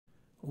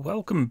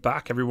Welcome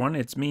back, everyone.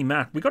 It's me,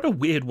 Matt. We got a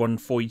weird one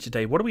for you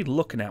today. What are we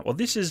looking at? Well,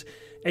 this is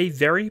a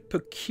very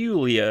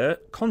peculiar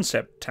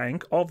concept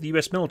tank of the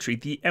US military,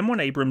 the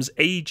M1 Abrams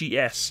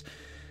AGDS.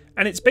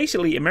 And it's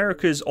basically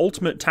America's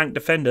ultimate tank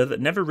defender that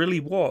never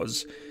really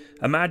was.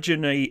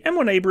 Imagine a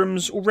M1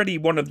 Abrams, already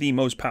one of the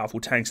most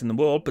powerful tanks in the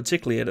world,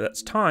 particularly at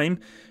its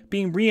time,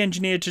 being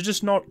re-engineered to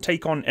just not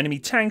take on enemy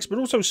tanks, but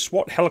also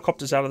swat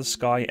helicopters out of the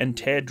sky and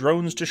tear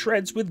drones to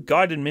shreds with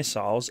guided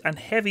missiles and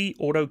heavy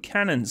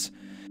autocannons.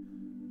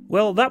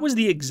 Well, that was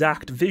the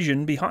exact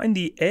vision behind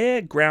the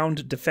Air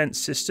Ground Defense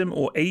System,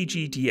 or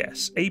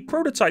AGDS, a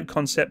prototype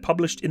concept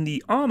published in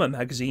the Armour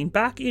magazine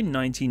back in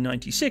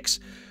 1996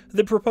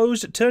 that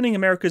proposed turning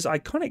America's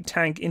iconic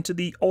tank into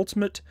the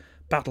ultimate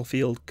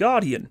battlefield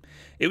guardian.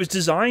 It was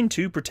designed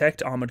to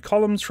protect armoured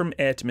columns from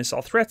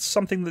air-to-missile threats,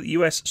 something that the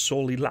US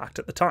sorely lacked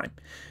at the time.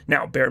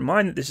 Now, bear in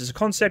mind that this is a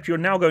concept. You're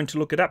now going to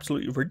look at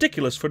absolutely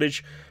ridiculous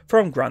footage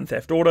from Grand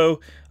Theft Auto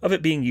of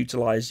it being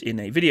utilised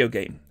in a video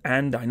game.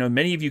 And I know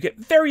many of you get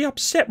very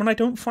upset when I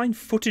don't find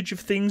footage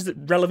of things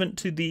that relevant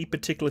to the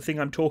particular thing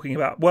I'm talking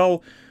about.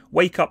 Well,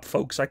 wake up,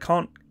 folks. I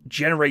can't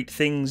generate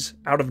things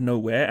out of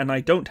nowhere, and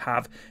I don't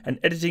have an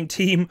editing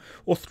team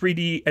or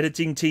 3D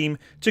editing team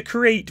to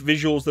create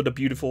visuals that are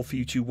beautiful for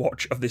you to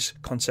watch of this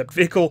concept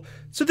vehicle.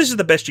 So this is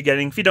the best you're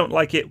getting. If you don't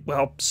like it,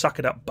 well, suck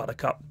it up,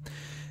 buttercup.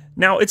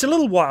 Now, it's a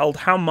little wild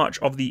how much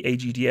of the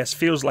AGDS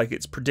feels like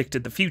it's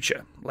predicted the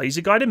future.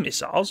 Laser-guided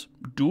missiles,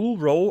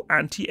 dual-role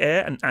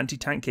anti-air and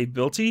anti-tank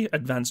capability,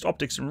 advanced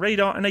optics and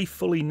radar, and a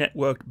fully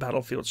networked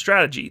battlefield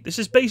strategy. This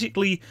is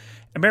basically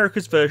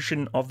America's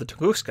version of the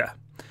TUNGUSKA.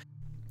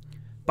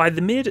 By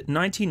the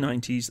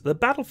mid-1990s, the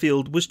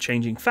battlefield was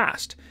changing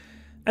fast,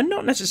 and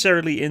not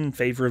necessarily in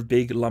favour of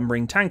big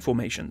lumbering tank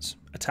formations.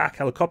 Attack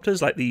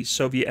helicopters like the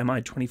Soviet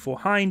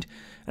Mi-24 Hind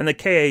and the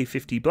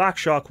Ka-50 Black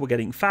Shark were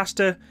getting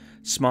faster,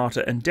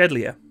 smarter and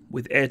deadlier,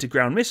 with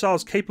air-to-ground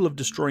missiles capable of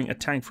destroying a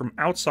tank from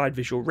outside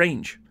visual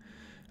range.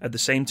 At the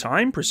same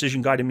time,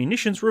 precision-guided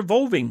munitions were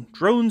evolving,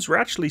 drones were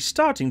actually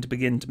starting to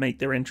begin to make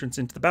their entrance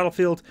into the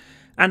battlefield,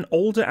 and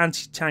older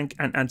anti-tank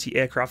and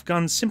anti-aircraft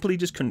guns simply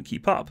just couldn't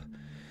keep up.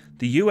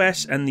 The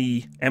US and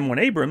the M1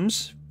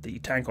 Abrams, the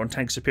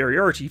tank-on-tank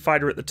superiority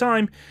fighter at the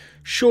time,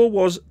 sure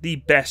was the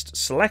best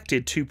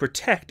selected to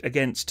protect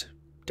against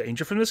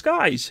danger from the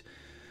skies.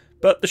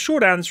 But the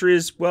short answer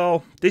is,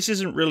 well, this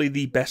isn't really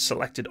the best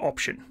selected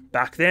option.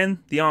 Back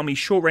then, the Army's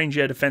short-range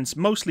air defense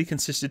mostly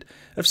consisted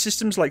of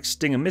systems like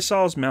Stinger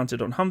missiles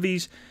mounted on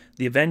Humvees,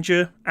 the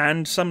Avenger,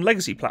 and some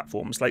legacy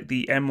platforms like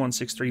the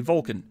M163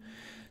 Vulcan.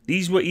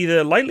 These were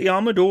either lightly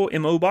armoured or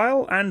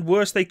immobile, and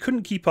worse, they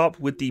couldn't keep up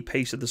with the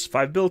pace of the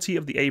survivability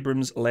of the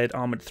Abrams-led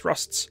armoured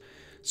thrusts.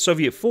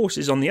 Soviet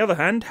forces, on the other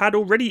hand, had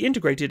already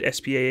integrated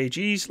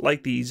SPAAGs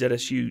like the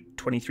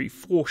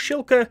ZSU-23-4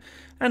 Shilka,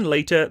 and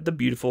later the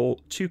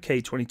beautiful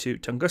 2K-22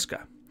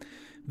 Tunguska.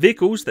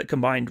 Vehicles that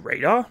combined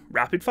radar,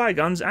 rapid-fire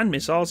guns and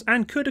missiles,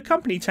 and could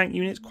accompany tank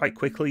units quite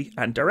quickly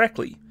and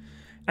directly.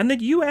 And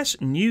the US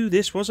knew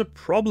this was a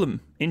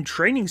problem. In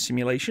training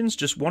simulations,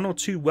 just one or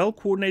two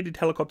well-coordinated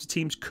helicopter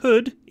teams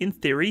could, in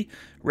theory,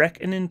 wreck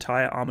an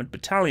entire armoured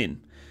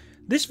battalion.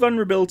 This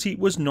vulnerability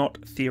was not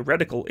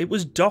theoretical, it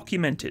was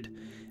documented.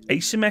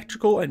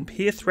 Asymmetrical and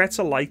peer threats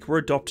alike were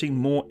adopting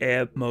more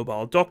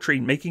air-mobile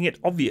doctrine, making it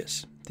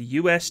obvious. The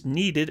US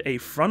needed a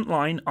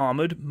frontline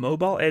armoured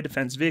mobile air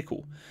defence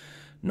vehicle,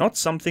 not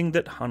something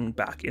that hung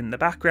back in the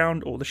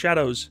background or the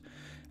shadows.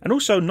 And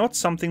also not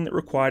something that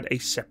required a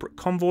separate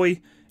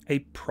convoy, a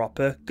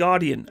proper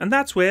guardian. And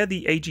that's where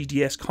the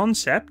AGDS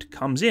concept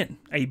comes in,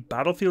 a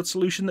battlefield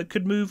solution that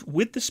could move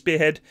with the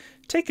spearhead,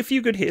 take a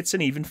few good hits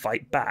and even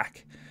fight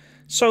back.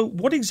 So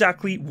what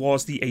exactly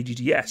was the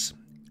AGDS?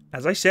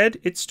 As I said,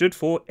 it stood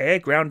for Air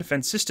Ground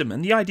Defense System,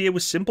 and the idea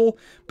was simple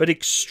but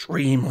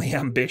extremely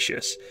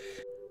ambitious.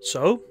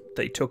 So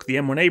they took the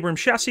M1 Abrams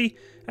chassis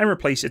and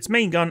replaced its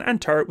main gun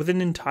and turret with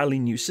an entirely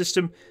new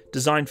system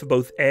designed for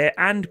both air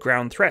and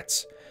ground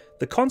threats.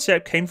 The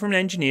concept came from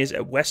engineers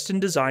at Western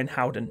Design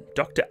Howden,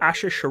 Dr.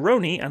 Asher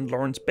Sharoney and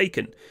Lawrence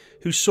Bacon,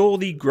 who saw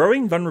the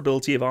growing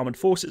vulnerability of armoured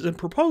forces and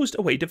proposed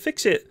a way to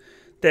fix it.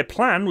 Their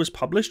plan was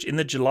published in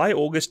the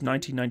July-August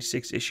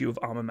 1996 issue of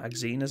Armour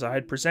magazine, as I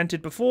had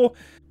presented before,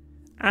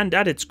 and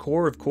at its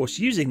core, of course,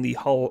 using the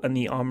hull and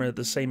the armour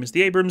the same as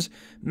the Abrams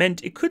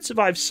meant it could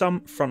survive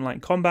some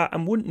frontline combat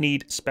and wouldn't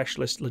need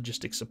specialist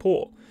logistic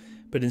support.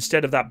 But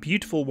instead of that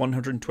beautiful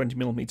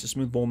 120mm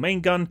smoothbore main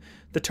gun,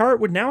 the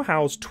turret would now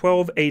house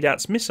 12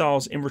 ADATS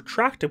missiles in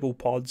retractable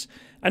pods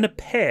and a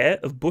pair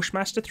of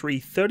Bushmaster 3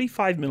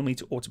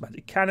 35mm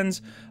automatic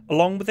cannons,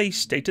 along with a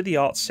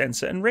state-of-the-art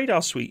sensor and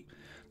radar suite.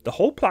 The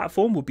whole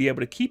platform would be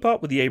able to keep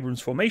up with the Abrams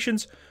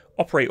formations,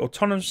 operate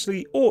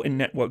autonomously or in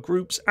network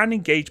groups, and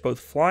engage both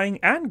flying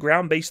and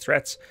ground-based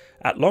threats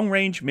at long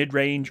range,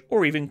 mid-range,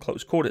 or even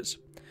close quarters.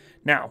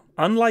 Now,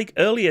 unlike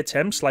early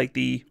attempts like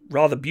the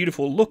rather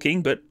beautiful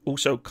looking but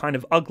also kind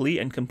of ugly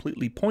and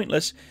completely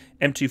pointless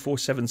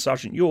M247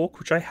 Sergeant York,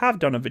 which I have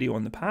done a video on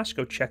in the past,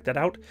 go check that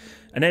out,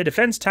 an air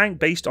defense tank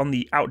based on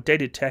the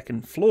outdated tech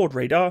and flawed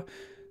radar,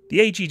 The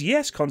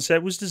AGDS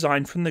concept was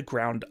designed from the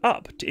ground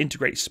up to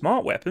integrate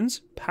smart weapons,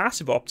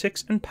 passive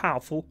optics, and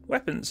powerful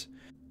weapons.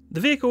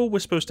 The vehicle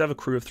was supposed to have a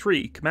crew of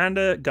 3,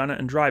 commander, gunner,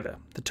 and driver.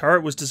 The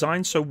turret was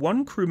designed so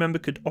one crew member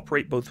could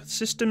operate both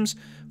systems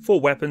for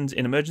weapons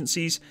in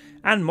emergencies,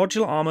 and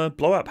modular armor,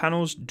 blowout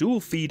panels, dual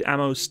feed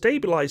ammo,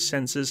 stabilized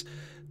sensors.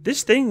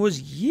 This thing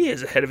was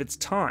years ahead of its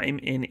time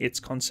in its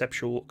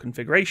conceptual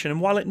configuration, and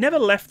while it never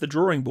left the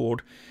drawing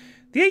board,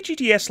 the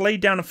AGDS laid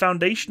down a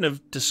foundation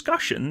of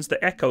discussions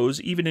that echoes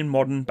even in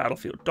modern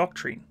battlefield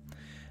doctrine.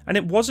 And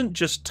it wasn't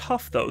just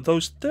tough though,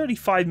 those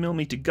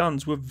 35mm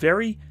guns were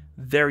very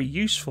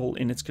useful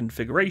in its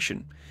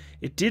configuration.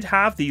 It did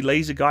have the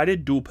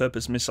laser-guided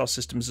dual-purpose missile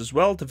systems as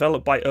well,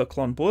 developed by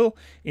Erklon Boyle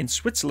in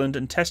Switzerland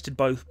and tested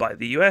both by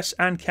the US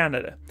and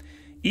Canada.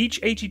 Each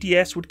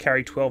AGDS would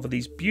carry 12 of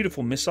these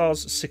beautiful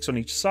missiles, 6 on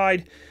each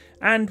side,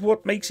 and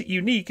what makes it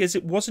unique is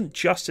it wasn't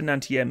just an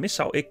anti-air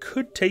missile, it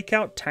could take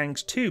out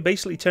tanks too,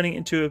 basically turning it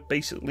into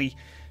a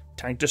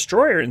tank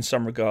destroyer in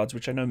some regards,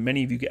 which I know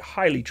many of you get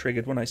highly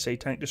triggered when I say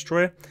tank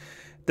destroyer.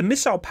 The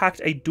missile packed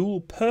a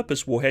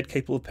dual-purpose warhead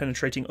capable of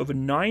penetrating over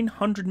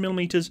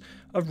 900mm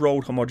of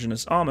rolled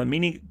homogeneous armor,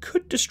 meaning it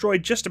could destroy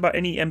just about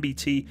any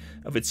MBT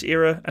of its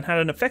era and had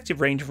an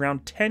effective range of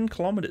around 10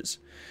 kilometers.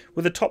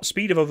 With a top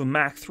speed of over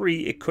Mach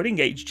 3, it could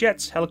engage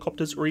jets,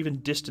 helicopters, or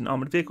even distant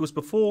armored vehicles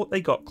before they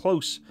got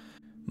close.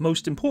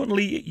 Most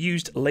importantly, it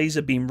used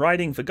laser beam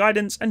riding for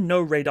guidance and no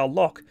radar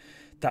lock.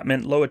 That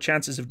meant lower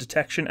chances of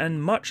detection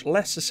and much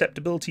less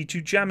susceptibility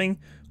to jamming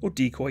or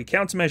decoy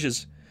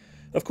countermeasures.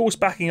 Of course,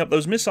 backing up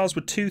those missiles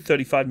were 2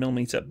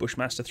 35mm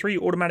Bushmaster 3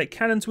 automatic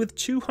cannons with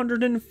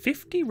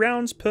 250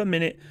 rounds per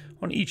minute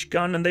on each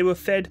gun, and they were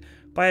fed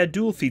by a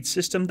dual feed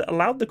system that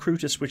allowed the crew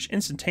to switch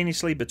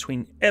instantaneously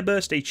between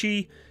airburst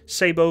HE,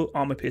 Sabo,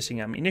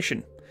 armor-piercing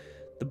ammunition.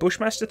 The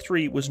Bushmaster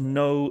 3 was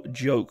no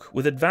joke.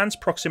 With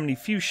advanced proximity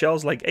fuse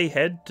shells like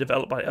A-Head,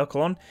 developed by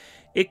Erklon,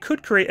 it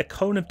could create a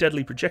cone of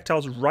deadly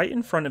projectiles right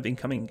in front of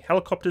incoming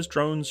helicopters,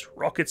 drones,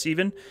 rockets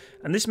even,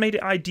 and this made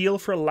it ideal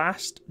for a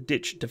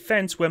last-ditch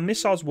defense where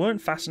missiles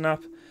weren't fast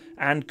enough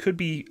and could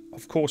be,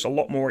 of course, a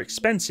lot more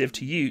expensive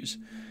to use.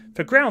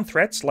 For ground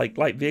threats like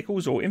light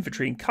vehicles or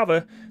infantry in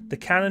cover, the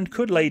cannon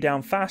could lay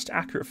down fast,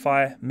 accurate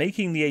fire,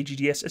 making the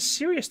AGDS a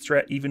serious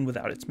threat even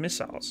without its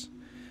missiles.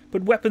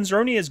 But weapons are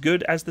only as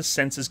good as the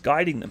sensors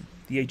guiding them.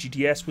 The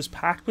AGDS was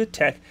packed with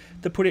tech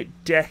that put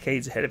it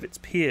decades ahead of its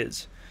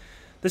peers.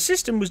 The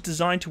system was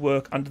designed to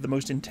work under the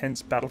most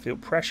intense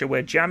battlefield pressure,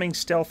 where jamming,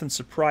 stealth, and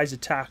surprise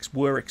attacks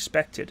were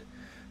expected.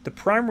 The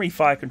primary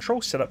fire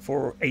control setup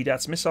for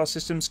ADATS missile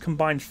systems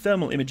combined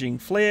thermal imaging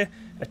FLIR,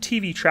 a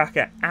TV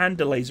tracker, and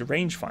a laser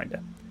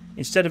rangefinder.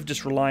 Instead of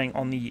just relying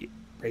on the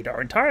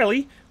radar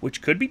entirely,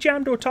 which could be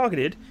jammed or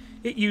targeted,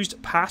 it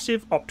used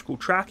passive optical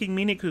tracking,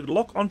 meaning it could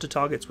lock onto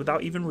targets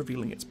without even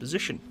revealing its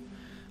position.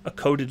 A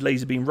coded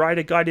laser beam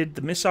rider guided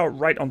the missile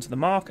right onto the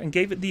mark and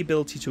gave it the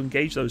ability to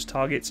engage those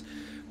targets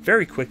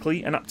very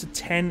quickly and up to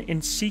 10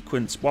 in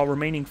sequence while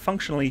remaining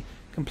functionally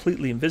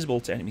completely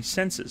invisible to enemy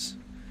sensors.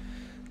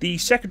 The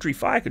secondary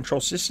fire control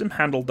system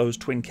handled those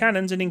twin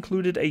cannons and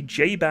included a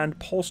J-band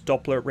pulse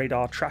Doppler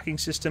radar tracking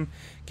system,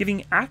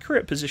 giving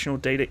accurate positional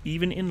data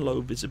even in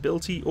low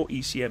visibility or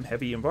ECM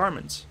heavy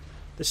environments.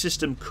 The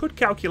system could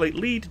calculate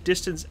lead,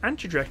 distance, and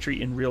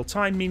trajectory in real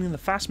time, meaning the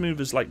fast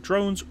movers like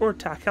drones or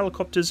attack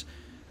helicopters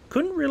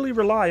couldn't really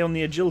rely on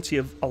the agility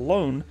of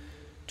alone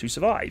to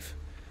survive.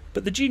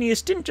 But the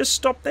genius didn't just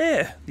stop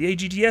there. The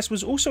AGDS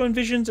was also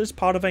envisioned as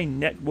part of a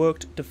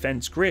networked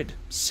defense grid.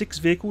 6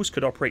 vehicles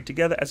could operate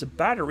together as a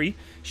battery,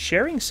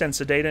 sharing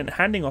sensor data and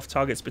handing off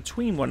targets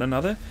between one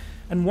another,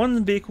 and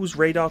one vehicle's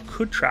radar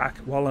could track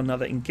while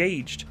another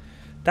engaged.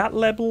 That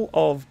level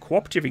of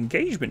cooperative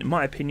engagement, in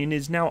my opinion,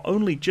 is now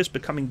only just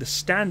becoming the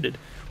standard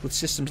with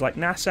systems like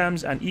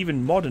NASAMS and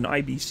even modern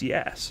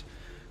IBCS.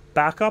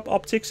 Backup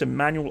optics and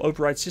manual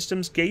override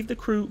systems gave the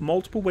crew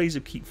multiple ways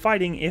of keep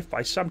fighting if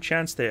by some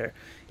chance their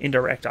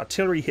indirect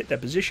artillery hit their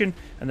position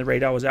and the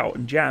radar was out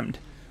and jammed,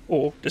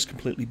 or just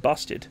completely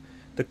busted.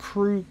 The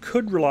crew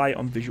could rely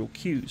on visual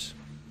cues.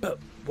 But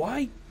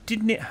why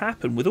didn't it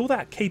happen? With all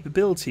that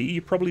capability,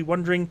 you're probably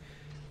wondering,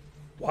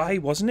 why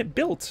wasn't it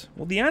built?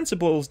 Well, the answer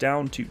boils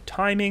down to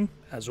timing,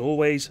 as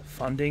always,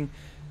 funding,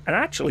 and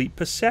actually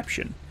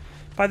perception.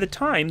 By the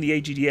time the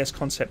AGDS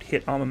concept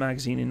hit Armor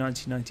magazine in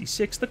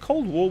 1996, the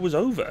Cold War was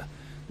over.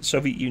 The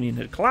Soviet Union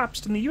had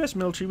collapsed and the US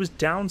military was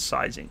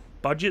downsizing.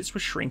 Budgets were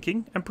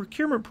shrinking and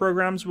procurement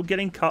programs were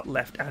getting cut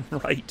left and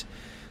right.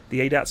 The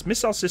ADATS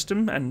missile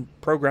system and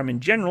program in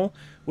general,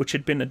 which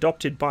had been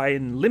adopted by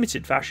in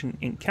limited fashion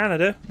in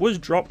Canada, was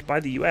dropped by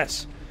the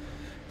US.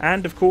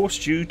 And of course,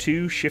 due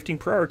to shifting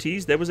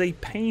priorities, there was a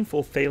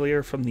painful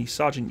failure from the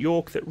Sergeant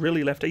York that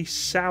really left a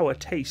sour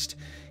taste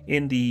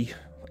in the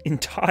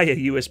entire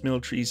US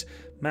military's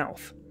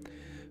mouth.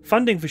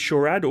 Funding for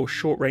SHORAD, or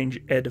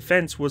short-range air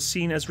defense, was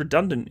seen as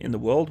redundant in the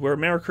world where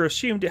America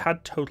assumed it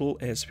had total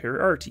air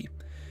superiority.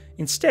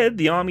 Instead,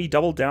 the Army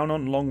doubled down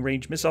on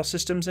long-range missile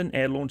systems and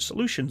air-launched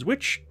solutions,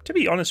 which, to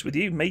be honest with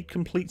you, made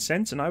complete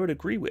sense and I would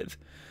agree with.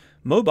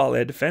 Mobile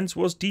air defense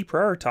was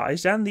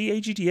deprioritized, and the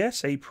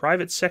AGDS, a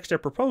private sector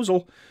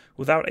proposal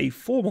without a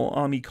formal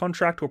Army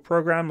contract or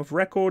program of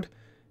record,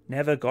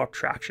 never got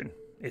traction.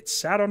 It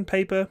sat on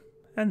paper,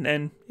 and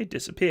then it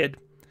disappeared.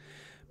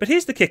 But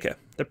here's the kicker.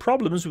 The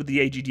problems with the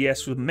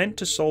AGDS were meant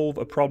to solve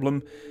a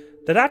problem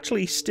that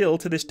actually still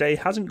to this day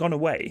hasn't gone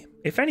away.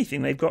 If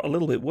anything, they've got a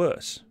little bit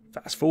worse.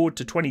 Fast forward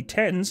to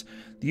 2010s,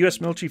 the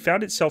US military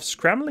found itself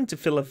scrambling to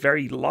fill a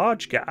very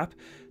large gap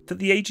that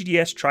the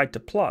AGDS tried to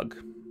plug.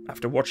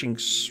 After watching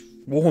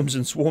swarms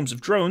and swarms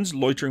of drones,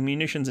 loitering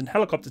munitions and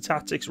helicopter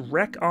tactics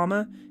wreck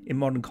armor in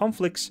modern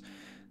conflicts,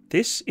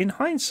 this, in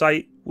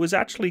hindsight, was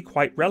actually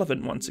quite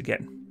relevant once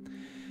again.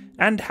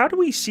 And how do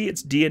we see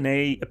its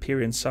DNA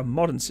appear in some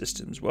modern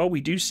systems? Well,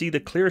 we do see the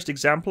clearest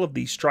example of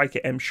the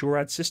Stryker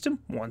M-SHORAD system.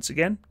 Once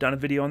again, done a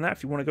video on that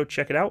if you want to go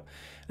check it out.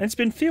 And it's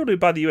been fielded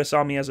by the US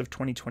Army as of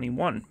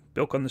 2021.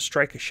 Built on the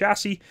Stryker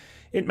chassis,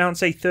 it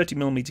mounts a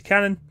 30mm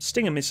cannon,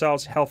 Stinger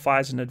missiles,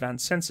 Hellfires, and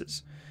advanced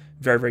sensors.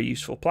 Very, very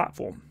useful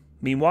platform.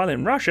 Meanwhile,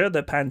 in Russia,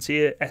 the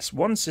Pantsir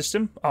S1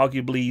 system,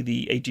 arguably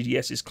the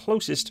AGDS's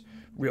closest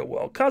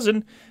real-world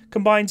cousin,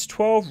 combines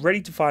 12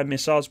 ready-to-fire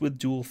missiles with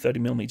dual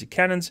 30mm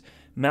cannons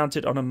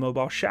mounted on a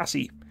mobile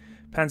chassis.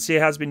 Pantsir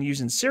has been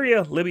used in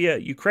Syria, Libya,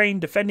 Ukraine,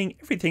 defending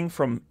everything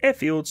from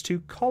airfields to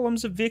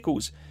columns of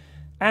vehicles,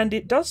 and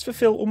it does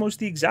fulfill almost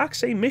the exact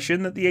same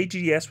mission that the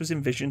AGDS was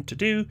envisioned to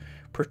do,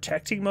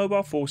 protecting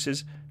mobile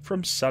forces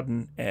from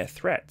sudden air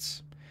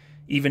threats.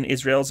 Even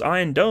Israel's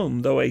Iron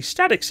Dome, though a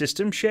static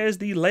system, shares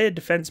the layered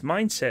defense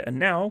mindset, and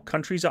now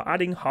countries are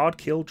adding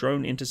hard-kill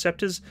drone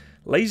interceptors,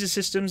 laser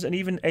systems, and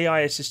even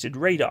AI-assisted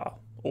radar.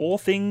 All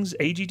things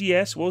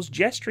AGDS was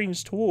gesturing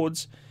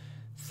towards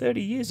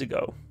 30 years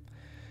ago.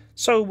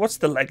 So what's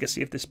the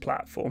legacy of this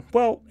platform?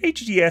 Well,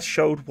 AGDS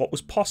showed what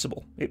was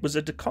possible. It was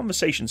a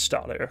conversation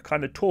starter, a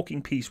kind of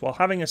talking piece while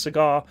having a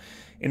cigar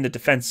in the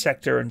defense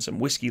sector and some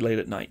whiskey late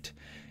at night.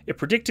 It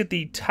predicted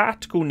the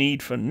tactical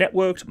need for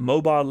networked,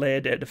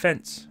 mobile-layered air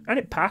defense, and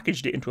it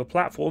packaged it into a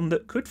platform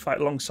that could fight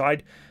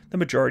alongside the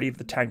majority of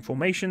the tank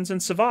formations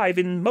and survive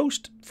in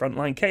most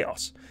frontline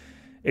chaos.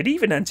 It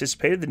even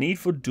anticipated the need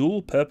for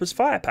dual-purpose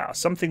firepower,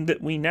 something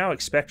that we now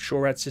expect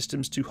SHORAD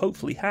systems to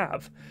hopefully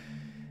have.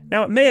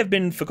 Now, it may have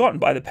been forgotten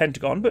by the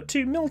Pentagon, but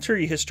to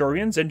military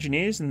historians,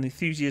 engineers, and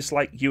enthusiasts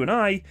like you and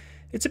I,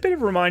 it's a bit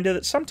of a reminder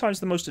that sometimes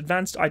the most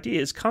advanced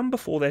ideas come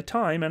before their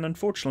time and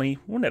unfortunately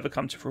will never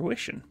come to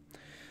fruition.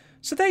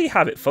 So there you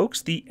have it,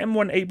 folks, the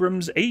M1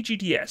 Abrams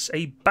AGDS,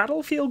 a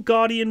battlefield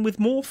guardian with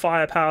more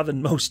firepower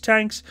than most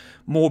tanks,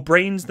 more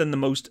brains than the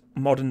most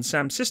modern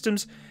SAM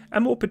systems,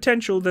 and more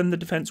potential than the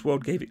defense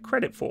world gave it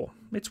credit for.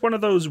 It's one of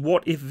those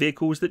what-if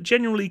vehicles that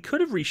genuinely could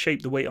have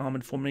reshaped the way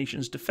armored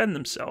formations defend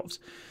themselves.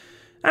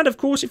 And of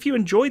course, if you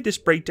enjoyed this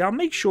breakdown,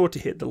 make sure to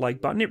hit the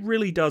like button. It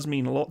really does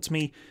mean a lot to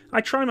me. I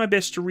try my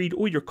best to read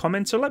all your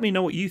comments, so let me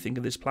know what you think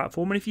of this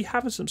platform. And if you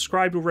haven't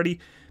subscribed already,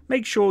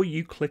 make sure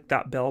you click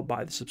that bell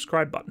by the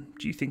subscribe button.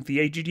 Do you think the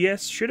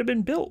AGDS should have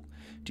been built?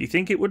 Do you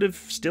think it would have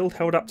still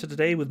held up to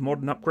today with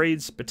modern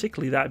upgrades,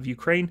 particularly that of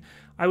Ukraine?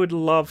 I would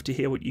love to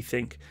hear what you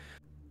think.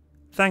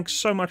 Thanks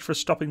so much for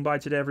stopping by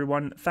today,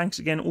 everyone. Thanks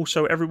again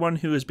also everyone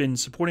who has been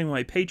supporting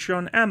my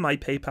Patreon and my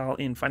PayPal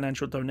in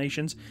financial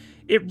donations.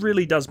 It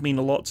really does mean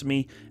a lot to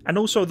me. And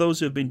also those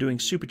who have been doing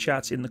super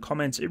chats in the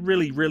comments. It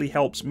really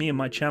helps me and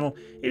my channel.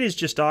 It is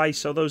just I,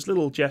 so those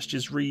little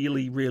gestures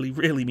really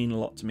mean a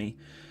lot to me.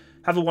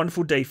 Have a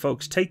wonderful day,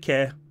 folks. Take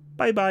care.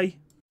 Bye-bye.